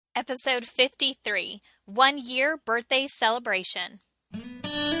Episode 53, 1 Year Birthday Celebration.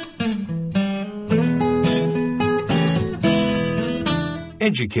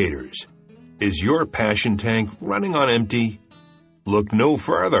 Educators, is your passion tank running on empty? Look no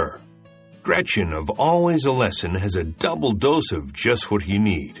further. Gretchen of Always a Lesson has a double dose of just what you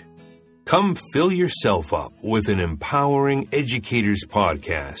need. Come fill yourself up with an empowering educators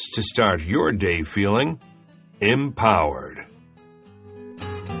podcast to start your day feeling empowered.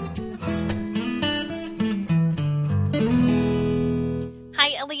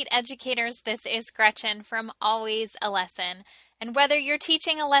 Hi, Elite Educators. This is Gretchen from Always a Lesson. And whether you're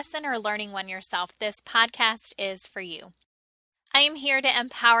teaching a lesson or learning one yourself, this podcast is for you. I am here to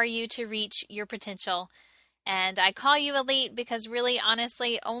empower you to reach your potential. And I call you elite because really,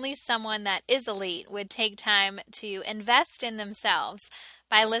 honestly, only someone that is elite would take time to invest in themselves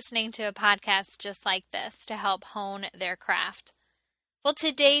by listening to a podcast just like this to help hone their craft. Well,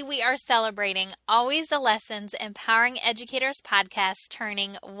 today we are celebrating Always a Lesson's Empowering Educators podcast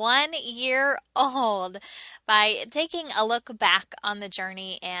turning 1 year old by taking a look back on the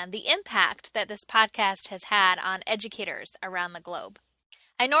journey and the impact that this podcast has had on educators around the globe.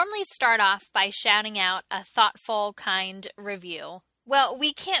 I normally start off by shouting out a thoughtful, kind review. Well,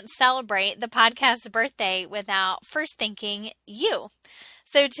 we can't celebrate the podcast's birthday without first thanking you.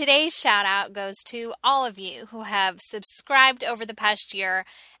 So today's shout out goes to all of you who have subscribed over the past year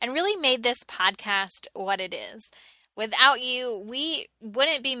and really made this podcast what it is. Without you, we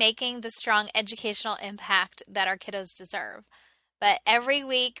wouldn't be making the strong educational impact that our kiddos deserve. But every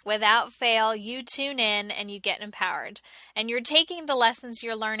week, without fail, you tune in and you get empowered. And you're taking the lessons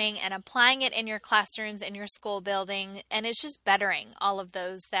you're learning and applying it in your classrooms, in your school building, and it's just bettering all of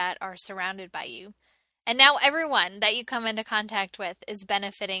those that are surrounded by you. And now everyone that you come into contact with is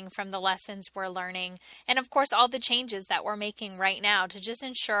benefiting from the lessons we're learning. And of course, all the changes that we're making right now to just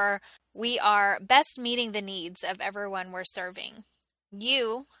ensure we are best meeting the needs of everyone we're serving.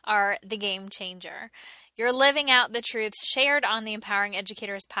 You are the game changer. You're living out the truths shared on the Empowering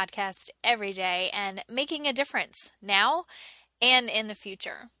Educators podcast every day and making a difference now and in the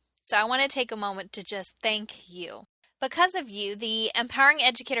future. So I want to take a moment to just thank you. Because of you, the Empowering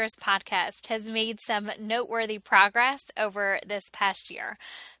Educators podcast has made some noteworthy progress over this past year.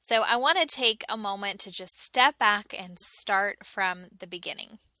 So I want to take a moment to just step back and start from the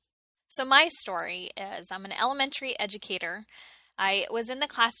beginning. So my story is I'm an elementary educator. I was in the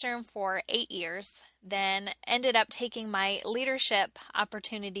classroom for 8 years, then ended up taking my leadership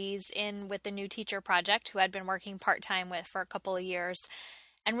opportunities in with the New Teacher Project, who I'd been working part-time with for a couple of years,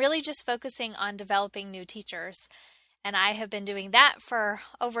 and really just focusing on developing new teachers. And I have been doing that for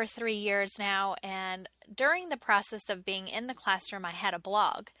over 3 years now. And during the process of being in the classroom, I had a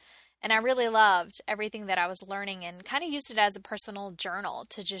blog. And I really loved everything that I was learning and kind of used it as a personal journal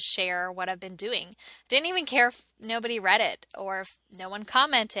to just share what I've been doing. Didn't even care if nobody read it or if no one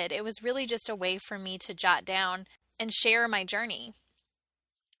commented. It was really just a way for me to jot down and share my journey.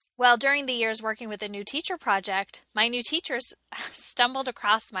 Well, during the years working with the New Teacher Project, my new teachers stumbled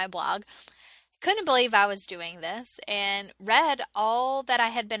across my blog. Couldn't believe I was doing this and read all that I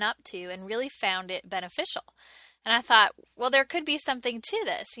had been up to and really found it beneficial. And I thought, well, there could be something to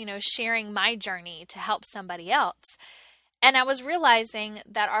this, sharing my journey to help somebody else. And I was realizing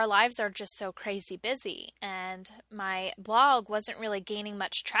that our lives are just so crazy busy and my blog wasn't really gaining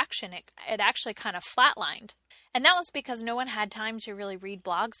much traction. It actually kind of flatlined. And that was because no one had time to really read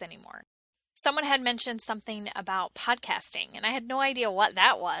blogs anymore. Someone had mentioned something about podcasting, and I had no idea what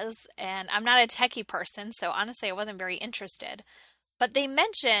that was, and I'm not a techie person, so honestly, I wasn't very interested. But they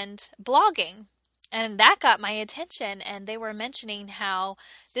mentioned blogging, and that got my attention, and they were mentioning how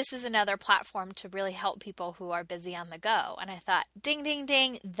this is another platform to really help people who are busy on the go. And I thought, ding, ding,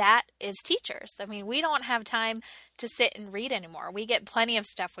 ding, that is teachers. I mean, we don't have time to sit and read anymore. We get plenty of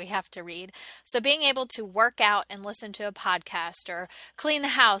stuff we have to read. So being able to work out and listen to a podcast or clean the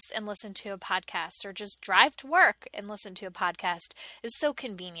house and listen to a podcast or just drive to work and listen to a podcast is so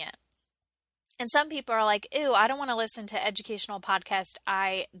convenient. And some people are like, ew, I don't want to listen to educational podcasts.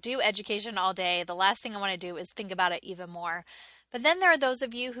 I do education all day. The last thing I want to do is think about it even more. But then there are those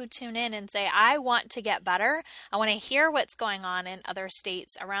of you who tune in and say, I want to get better. I want to hear what's going on in other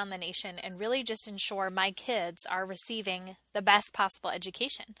states around the nation and really just ensure my kids are receiving the best possible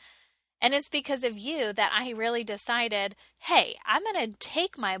education. And it's because of you that I really decided, hey, I'm going to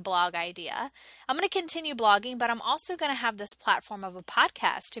take my blog idea. I'm going to continue blogging, but I'm also going to have this platform of a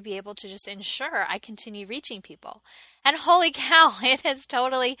podcast to be able to just ensure I continue reaching people. And holy cow, it has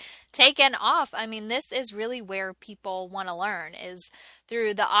totally taken off. I mean, this is really where people want to learn, is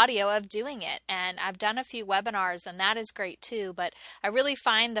through the audio of doing it. And I've done a few webinars, and that is great too. But I really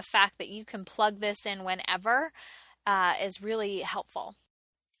find the fact that you can plug this in whenever is really helpful.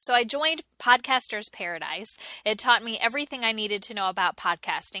 So I joined Podcasters Paradise. It taught me everything I needed to know about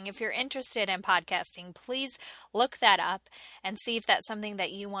podcasting. If you're interested in podcasting, please look that up and see if that's something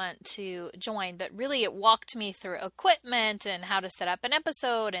that you want to join. But really, it walked me through equipment and how to set up an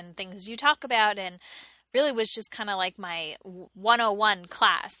episode and things you talk about, and really was just kind of like my 101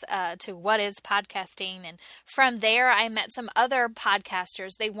 class to what is podcasting. And from there, I met some other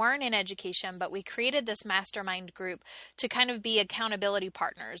podcasters. They weren't in education, but we created this mastermind group to kind of be accountability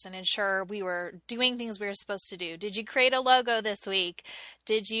partners and ensure we were doing things we were supposed to do. Did you create a logo this week?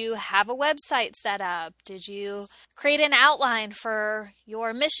 Did you have a website set up? Did you create an outline for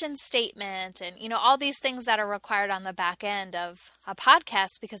your mission statement? And, all these things that are required on the back end of a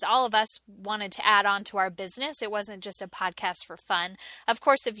podcast, because all of us wanted to add on to our business. It wasn't just a podcast for fun. Of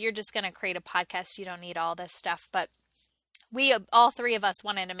course, if you're just going to create a podcast, you don't need all this stuff. But we, all three of us,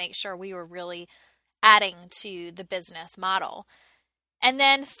 wanted to make sure we were really adding to the business model. And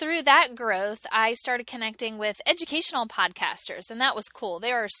then through that growth, I started connecting with educational podcasters, and that was cool.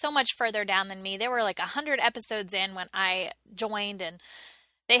 They were so much further down than me. They were like 100 episodes in when I joined, and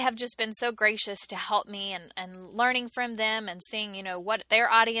they have just been so gracious to help me and learning from them and seeing, what their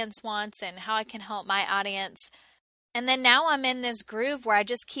audience wants and how I can help my audience. And then now I'm in this groove where I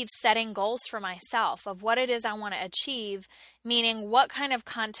just keep setting goals for myself of what it is I want to achieve, meaning what kind of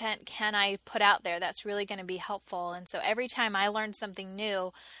content can I put out there that's really going to be helpful. And so every time I learn something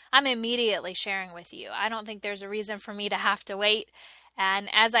new, I'm immediately sharing with you. I don't think there's a reason for me to have to wait. And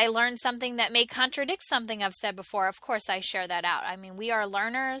as I learn something that may contradict something I've said before, of course I share that out. I mean, we are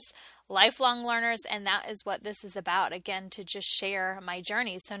learners, lifelong learners, and that is what this is about. Again, to just share my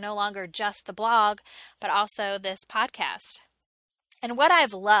journey. So no longer just the blog, but also this podcast. And what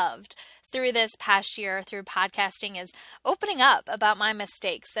I've loved through this past year through podcasting is opening up about my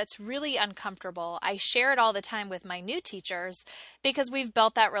mistakes. That's really uncomfortable. I share it all the time with my new teachers because we've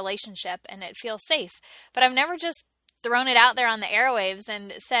built that relationship and it feels safe. But I've never just thrown it out there on the airwaves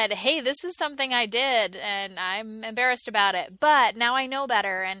and said, hey, this is something I did and I'm embarrassed about it, but now I know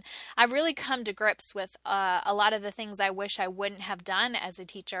better. And I've really come to grips with a lot of the things I wish I wouldn't have done as a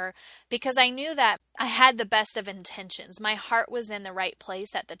teacher, because I knew that I had the best of intentions. My heart was in the right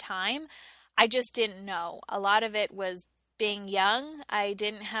place at the time. I just didn't know. A lot of it was being young. I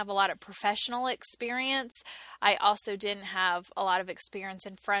didn't have a lot of professional experience. I also didn't have a lot of experience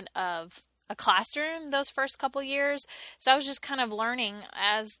in front of a classroom those first couple years. So I was just kind of learning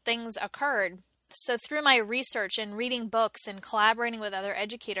as things occurred. So through my research and reading books and collaborating with other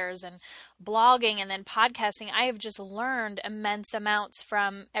educators and blogging and then podcasting, I have just learned immense amounts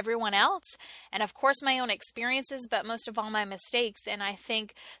from everyone else. And of course, my own experiences, but most of all, my mistakes. And I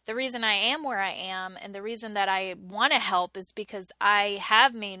think the reason I am where I am and the reason that I want to help is because I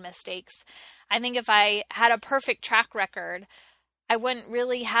have made mistakes. I think if I had a perfect track record, I wouldn't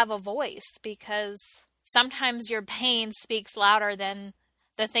really have a voice, because sometimes your pain speaks louder than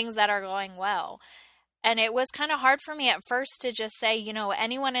the things that are going well. And it was kind of hard for me at first to just say,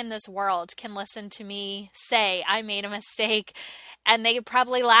 anyone in this world can listen to me say I made a mistake, and they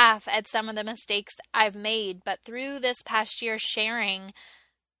probably laugh at some of the mistakes I've made. But through this past year, sharing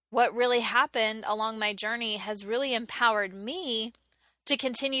what really happened along my journey has really empowered me to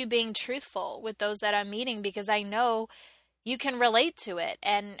continue being truthful with those that I'm meeting, because I know you can relate to it,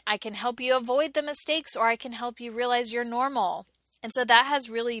 and I can help you avoid the mistakes, or I can help you realize you're normal. And so that has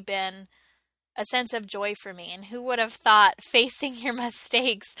really been a sense of joy for me. And who would have thought facing your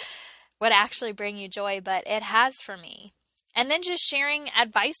mistakes would actually bring you joy, but it has for me. And then just sharing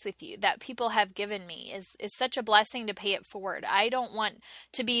advice with you that people have given me is such a blessing to pay it forward. I don't want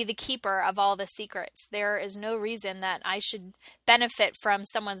to be the keeper of all the secrets. There is no reason that I should benefit from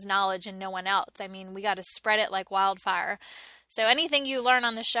someone's knowledge and no one else. I mean, we got to spread it like wildfire. So anything you learn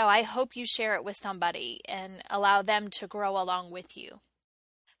on the show, I hope you share it with somebody and allow them to grow along with you.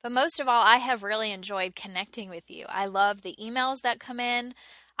 But most of all, I have really enjoyed connecting with you. I love the emails that come in.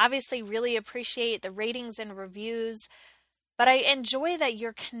 Obviously, really appreciate the ratings and reviews. But I enjoy that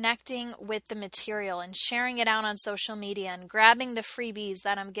you're connecting with the material and sharing it out on social media and grabbing the freebies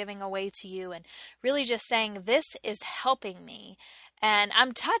that I'm giving away to you and really just saying, this is helping me. And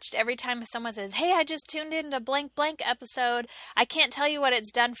I'm touched every time someone says, hey, I just tuned into blank blank episode. I can't tell you what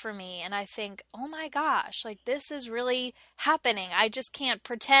it's done for me. And I think, oh my gosh, like this is really happening. I just can't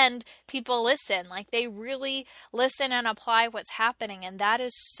pretend people listen. Like they really listen and apply what's happening. And that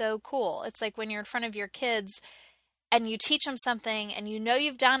is so cool. It's like when you're in front of your kids and you teach them something and you know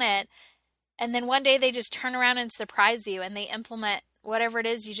you've done it. And then one day they just turn around and surprise you and they implement whatever it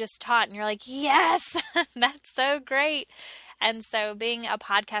is you just taught. And you're like, yes, that's so great. And so being a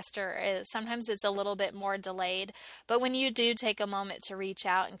podcaster, sometimes it's a little bit more delayed. But when you do take a moment to reach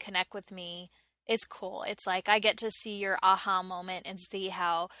out and connect with me, it's cool. It's like I get to see your aha moment and see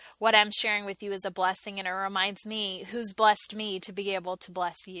how what I'm sharing with you is a blessing. And it reminds me who's blessed me to be able to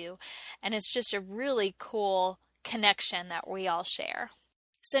bless you. And it's just a really cool connection that we all share.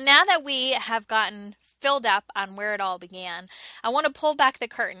 So now that we have gotten filled up on where it all began, I want to pull back the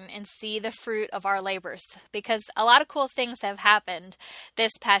curtain and see the fruit of our labors, because a lot of cool things have happened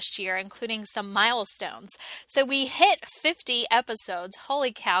this past year, including some milestones. So we hit 50 episodes.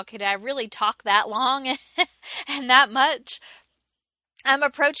 Holy cow, could I really talk that long and that much? I'm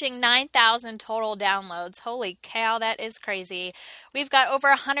approaching 9,000 total downloads. Holy cow, that is crazy. We've got over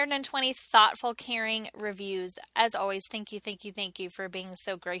 120 thoughtful, caring reviews. As always, thank you for being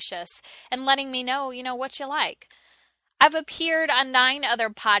so gracious and letting me know, what you like. I've appeared on 9 other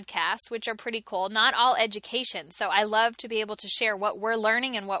podcasts, which are pretty cool, not all education. So I love to be able to share what we're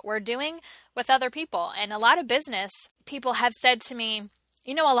learning and what we're doing with other people. And a lot of business people have said to me,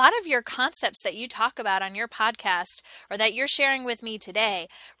 a lot of your concepts that you talk about on your podcast or that you're sharing with me today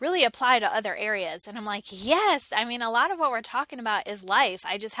really apply to other areas. And I'm like, yes, a lot of what we're talking about is life.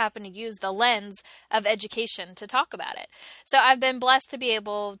 I just happen to use the lens of education to talk about it. So I've been blessed to be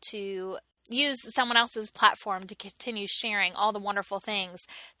able to use someone else's platform to continue sharing all the wonderful things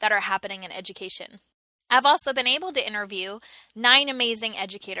that are happening in education. I've also been able to interview 9 amazing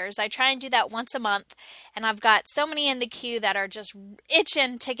educators. I try and do that once a month, and I've got so many in the queue that are just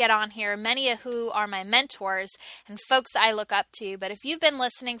itching to get on here, many of who are my mentors and folks I look up to. But if you've been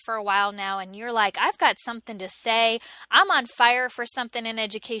listening for a while now and you're like, I've got something to say, I'm on fire for something in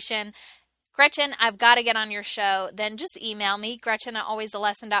education, Gretchen, I've got to get on your show, then just email me,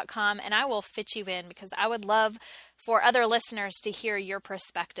 Gretchen@alwaysalesson.com, and I will fit you in, because I would love for other listeners to hear your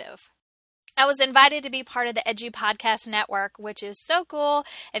perspective. I was invited to be part of the Edu Podcast Network, which is so cool.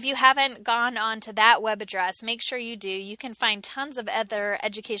 If you haven't gone on to that web address, make sure you do. You can find tons of other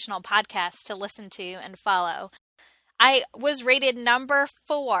educational podcasts to listen to and follow. I was rated number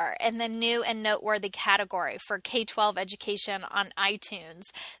 4 in the new and noteworthy category for K-12 education on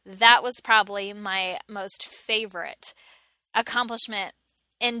iTunes. That was probably my most favorite accomplishment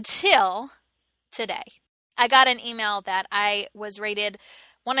until today. I got an email that I was rated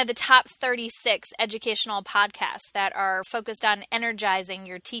one of the top 36 educational podcasts that are focused on energizing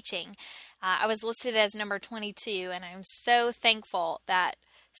your teaching. I was listed as number 22, and I'm so thankful that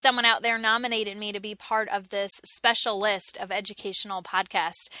someone out there nominated me to be part of this special list of educational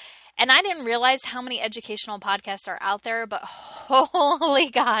podcasts. And I didn't realize how many educational podcasts are out there, but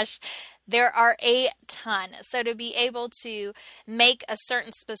holy gosh, there are a ton. So to be able to make a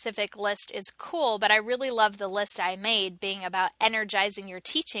certain specific list is cool, but I really love the list I made being about energizing your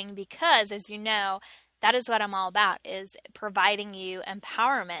teaching, because as you know, that is what I'm all about, is providing you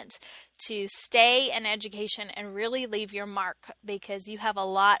empowerment to stay in education and really leave your mark, because you have a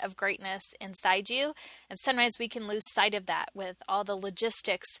lot of greatness inside you. And sometimes we can lose sight of that with all the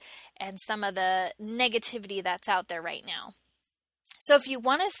logistics and some of the negativity that's out there right now. So if you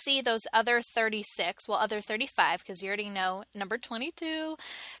want to see those other 36, other 35, because you already know number 22,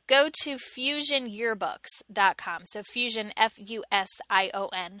 go to FusionYearbooks.com. So Fusion,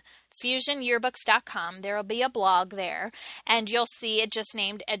 Fusion, FusionYearbooks.com. There will be a blog there, and you'll see it just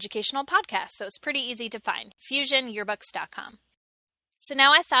named Educational Podcast. So it's pretty easy to find, FusionYearbooks.com. So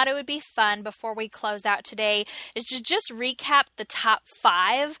now I thought it would be fun before we close out today is to just recap the top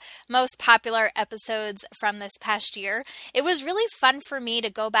 5 most popular episodes from this past year. It was really fun for me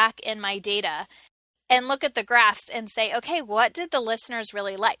to go back in my data and look at the graphs and say, okay, what did the listeners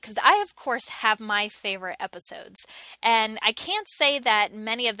really like? Because I, of course, have my favorite episodes. And I can't say that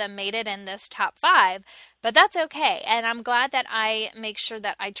many of them made it in this top 5, but that's okay. And I'm glad that I make sure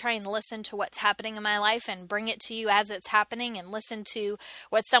that I try and listen to what's happening in my life and bring it to you as it's happening, and listen to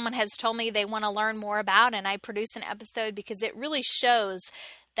what someone has told me they want to learn more about. And I produce an episode because it really shows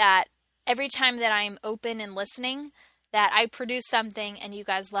that every time that I'm open and listening, that I produce something and you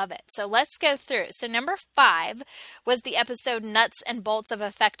guys love it. So let's go through. So number 5 was the episode Nuts and Bolts of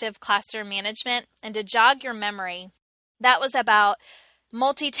Effective Classroom Management. And to jog your memory, that was about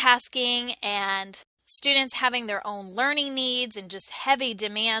multitasking and students having their own learning needs and just heavy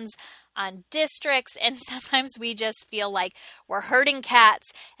demands on districts, and sometimes we just feel like we're herding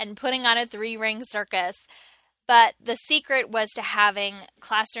cats and putting on a 3-ring circus. But the secret was to having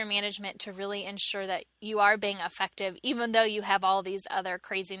classroom management to really ensure that you are being effective, even though you have all these other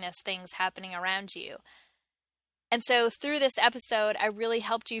craziness things happening around you. And so through this episode, I really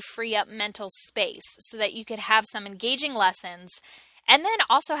helped you free up mental space so that you could have some engaging lessons and then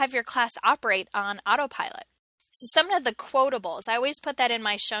also have your class operate on autopilot. So some of the quotables, I always put that in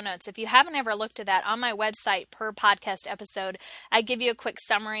my show notes. If you haven't ever looked at that on my website per podcast episode, I give you a quick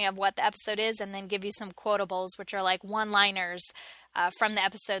summary of what the episode is and then give you some quotables, which are like one-liners from the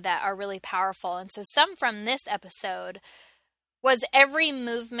episode that are really powerful. And so some from this episode was every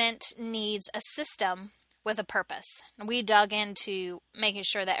movement needs a system with a purpose. And we dug into making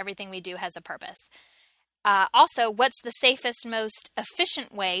sure that everything we do has a purpose. Also, what's the safest, most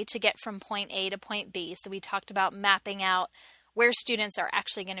efficient way to get from point A to point B? So we talked about mapping out where students are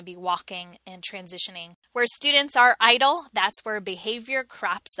actually going to be walking and transitioning. Where students are idle, that's where behavior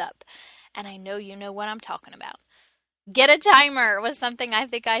crops up. And I know you know what I'm talking about. Get a timer was something I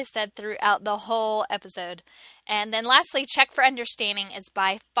think I said throughout the whole episode. And then lastly, check for understanding is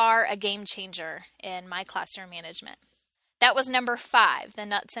by far a game changer in my classroom management. That was number 5, the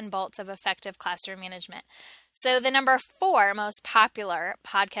nuts and bolts of effective classroom management. So the number 4 most popular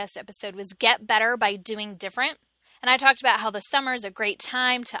podcast episode was Get Better by Doing Different. And I talked about how the summer is a great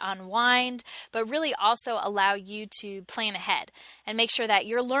time to unwind, but really also allow you to plan ahead and make sure that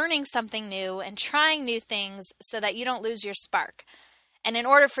you're learning something new and trying new things so that you don't lose your spark. And in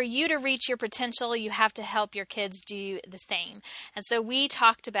order for you to reach your potential, you have to help your kids do the same. And so we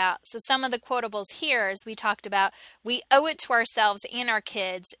talked about, so some of the quotables here is we talked about, we owe it to ourselves and our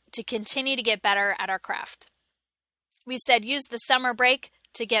kids to continue to get better at our craft. We said use the summer break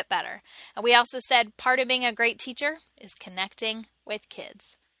to get better. And we also said part of being a great teacher is connecting with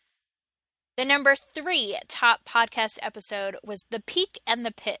kids. The number 3 top podcast episode was The Peak and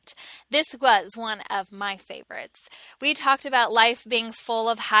the Pit. This was one of my favorites. We talked about life being full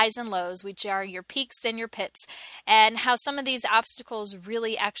of highs and lows, which are your peaks and your pits, and how some of these obstacles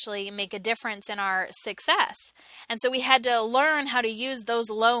really actually make a difference in our success. And so we had to learn how to use those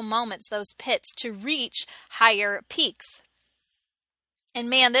low moments, those pits, to reach higher peaks. And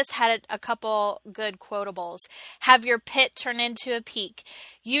man, this had a couple good quotables. Have your pit turn into a peak.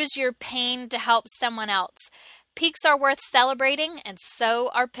 Use your pain to help someone else. Peaks are worth celebrating, and so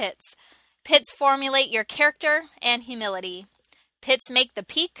are pits. Pits formulate your character and humility. Pits make the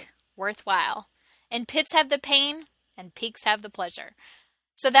peak worthwhile. And pits have the pain, and peaks have the pleasure.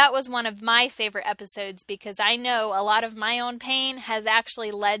 So that was one of my favorite episodes because I know a lot of my own pain has actually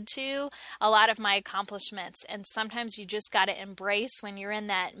led to a lot of my accomplishments. And sometimes you just got to embrace when you're in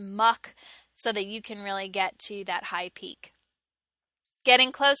that muck so that you can really get to that high peak.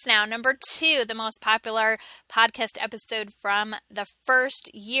 Getting close now. Number 2, the most popular podcast episode from the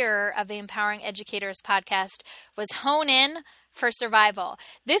first year of the Empowering Educators podcast was Hone In for Survival.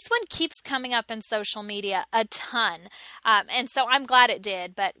 This one keeps coming up in social media a ton. And so I'm glad it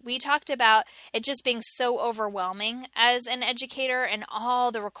did. But we talked about it just being so overwhelming as an educator and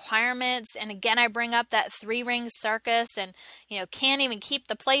all the requirements. And again, I bring up that 3-ring circus and, can't even keep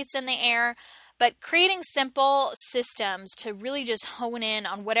the plates in the air. But creating simple systems to really just hone in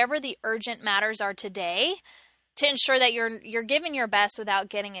on whatever the urgent matters are today to ensure that you're giving your best without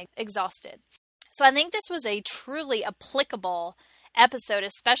getting exhausted. So I think this was a truly applicable episode,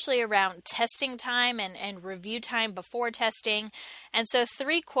 especially around testing time and review time before testing. And so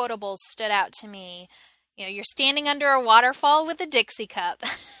 3 quotables stood out to me. You're standing under a waterfall with a Dixie cup.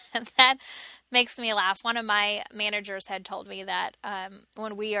 And that makes me laugh. One of my managers had told me that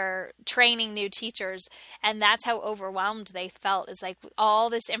when we are training new teachers, and that's how overwhelmed they felt, is like all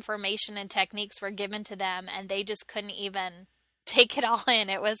this information and techniques were given to them and they just couldn't even take it all in.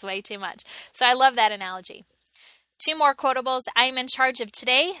 It was way too much. So I love that analogy. 2 more quotables. I am in charge of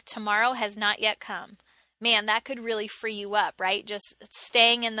today. Tomorrow has not yet come. Man, that could really free you up, right? Just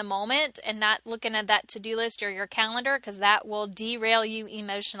staying in the moment and not looking at that to-do list or your calendar, because that will derail you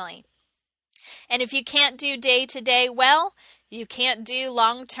emotionally. And if you can't do day-to-day well, you can't do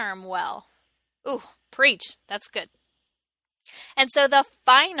long-term well. Ooh, preach. That's good. And so the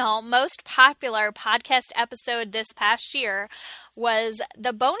final, most popular podcast episode this past year was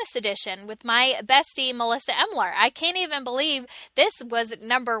the bonus edition with my bestie, Melissa Emler. I can't even believe this was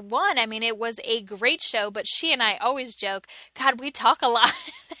number 1. I mean, it was a great show, but she and I always joke, God, we talk a lot.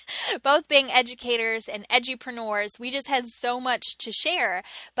 Both being educators and edupreneurs, we just had so much to share.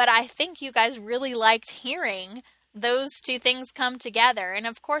 But I think you guys really liked hearing those two things come together. And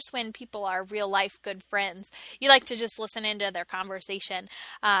of course, when people are real life good friends, you like to just listen into their conversation.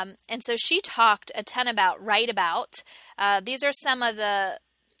 And so she talked a ton about Write About. These are some of the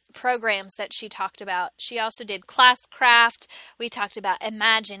programs that she talked about. She also did Classcraft. We talked about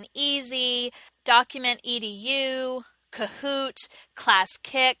Imagine Easy, Document EDU, Kahoot,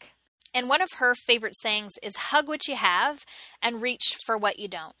 ClassKick. And one of her favorite sayings is hug what you have and reach for what you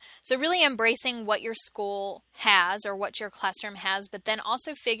don't. So really embracing what your school has or what your classroom has, but then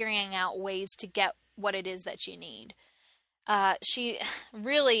also figuring out ways to get what it is that you need. She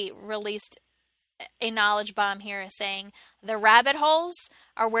really released a knowledge bomb here, saying the rabbit holes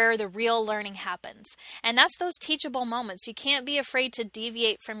are where the real learning happens. And that's those teachable moments. You can't be afraid to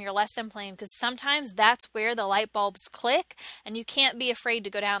deviate from your lesson plan, because sometimes that's where the light bulbs click, and you can't be afraid to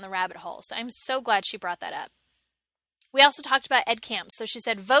go down the rabbit hole. So I'm so glad she brought that up. We also talked about ed camps. So she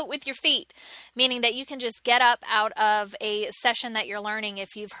said, vote with your feet, meaning that you can just get up out of a session that you're learning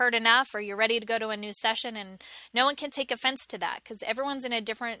if you've heard enough or you're ready to go to a new session, and no one can take offense to that because everyone's in a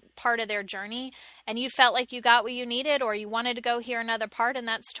different part of their journey, and you felt like you got what you needed or you wanted to go hear another part, and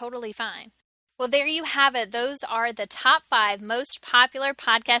that's totally fine. Well, there you have it. Those are the top 5 most popular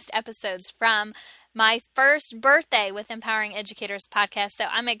podcast episodes from my first birthday with Empowering Educators podcast. So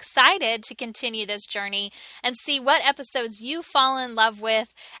I'm excited to continue this journey and see what episodes you fall in love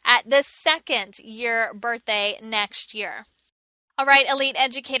with at the second year birthday next year. All right, Elite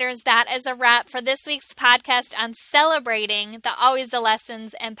Educators, that is a wrap for this week's podcast on celebrating the Always a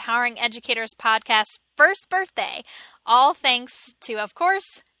Lessons Empowering Educators podcast first birthday. All thanks to, of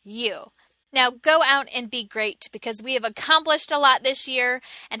course, you. Now go out and be great, because we have accomplished a lot this year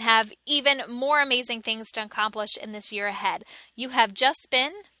and have even more amazing things to accomplish in this year ahead. You have just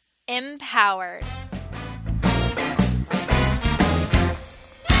been empowered.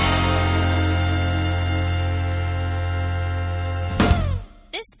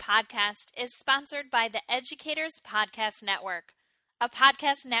 This podcast is sponsored by the Educators Podcast Network, a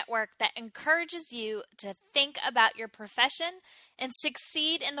podcast network that encourages you to think about your profession and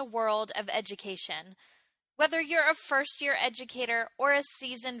succeed in the world of education. Whether you're a first-year educator or a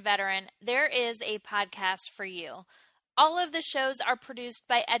seasoned veteran, there is a podcast for you. All of the shows are produced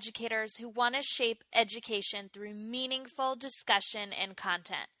by educators who want to shape education through meaningful discussion and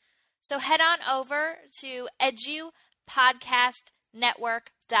content. So head on over to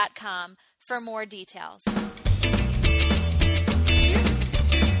edupodcastnetwork.com for more details.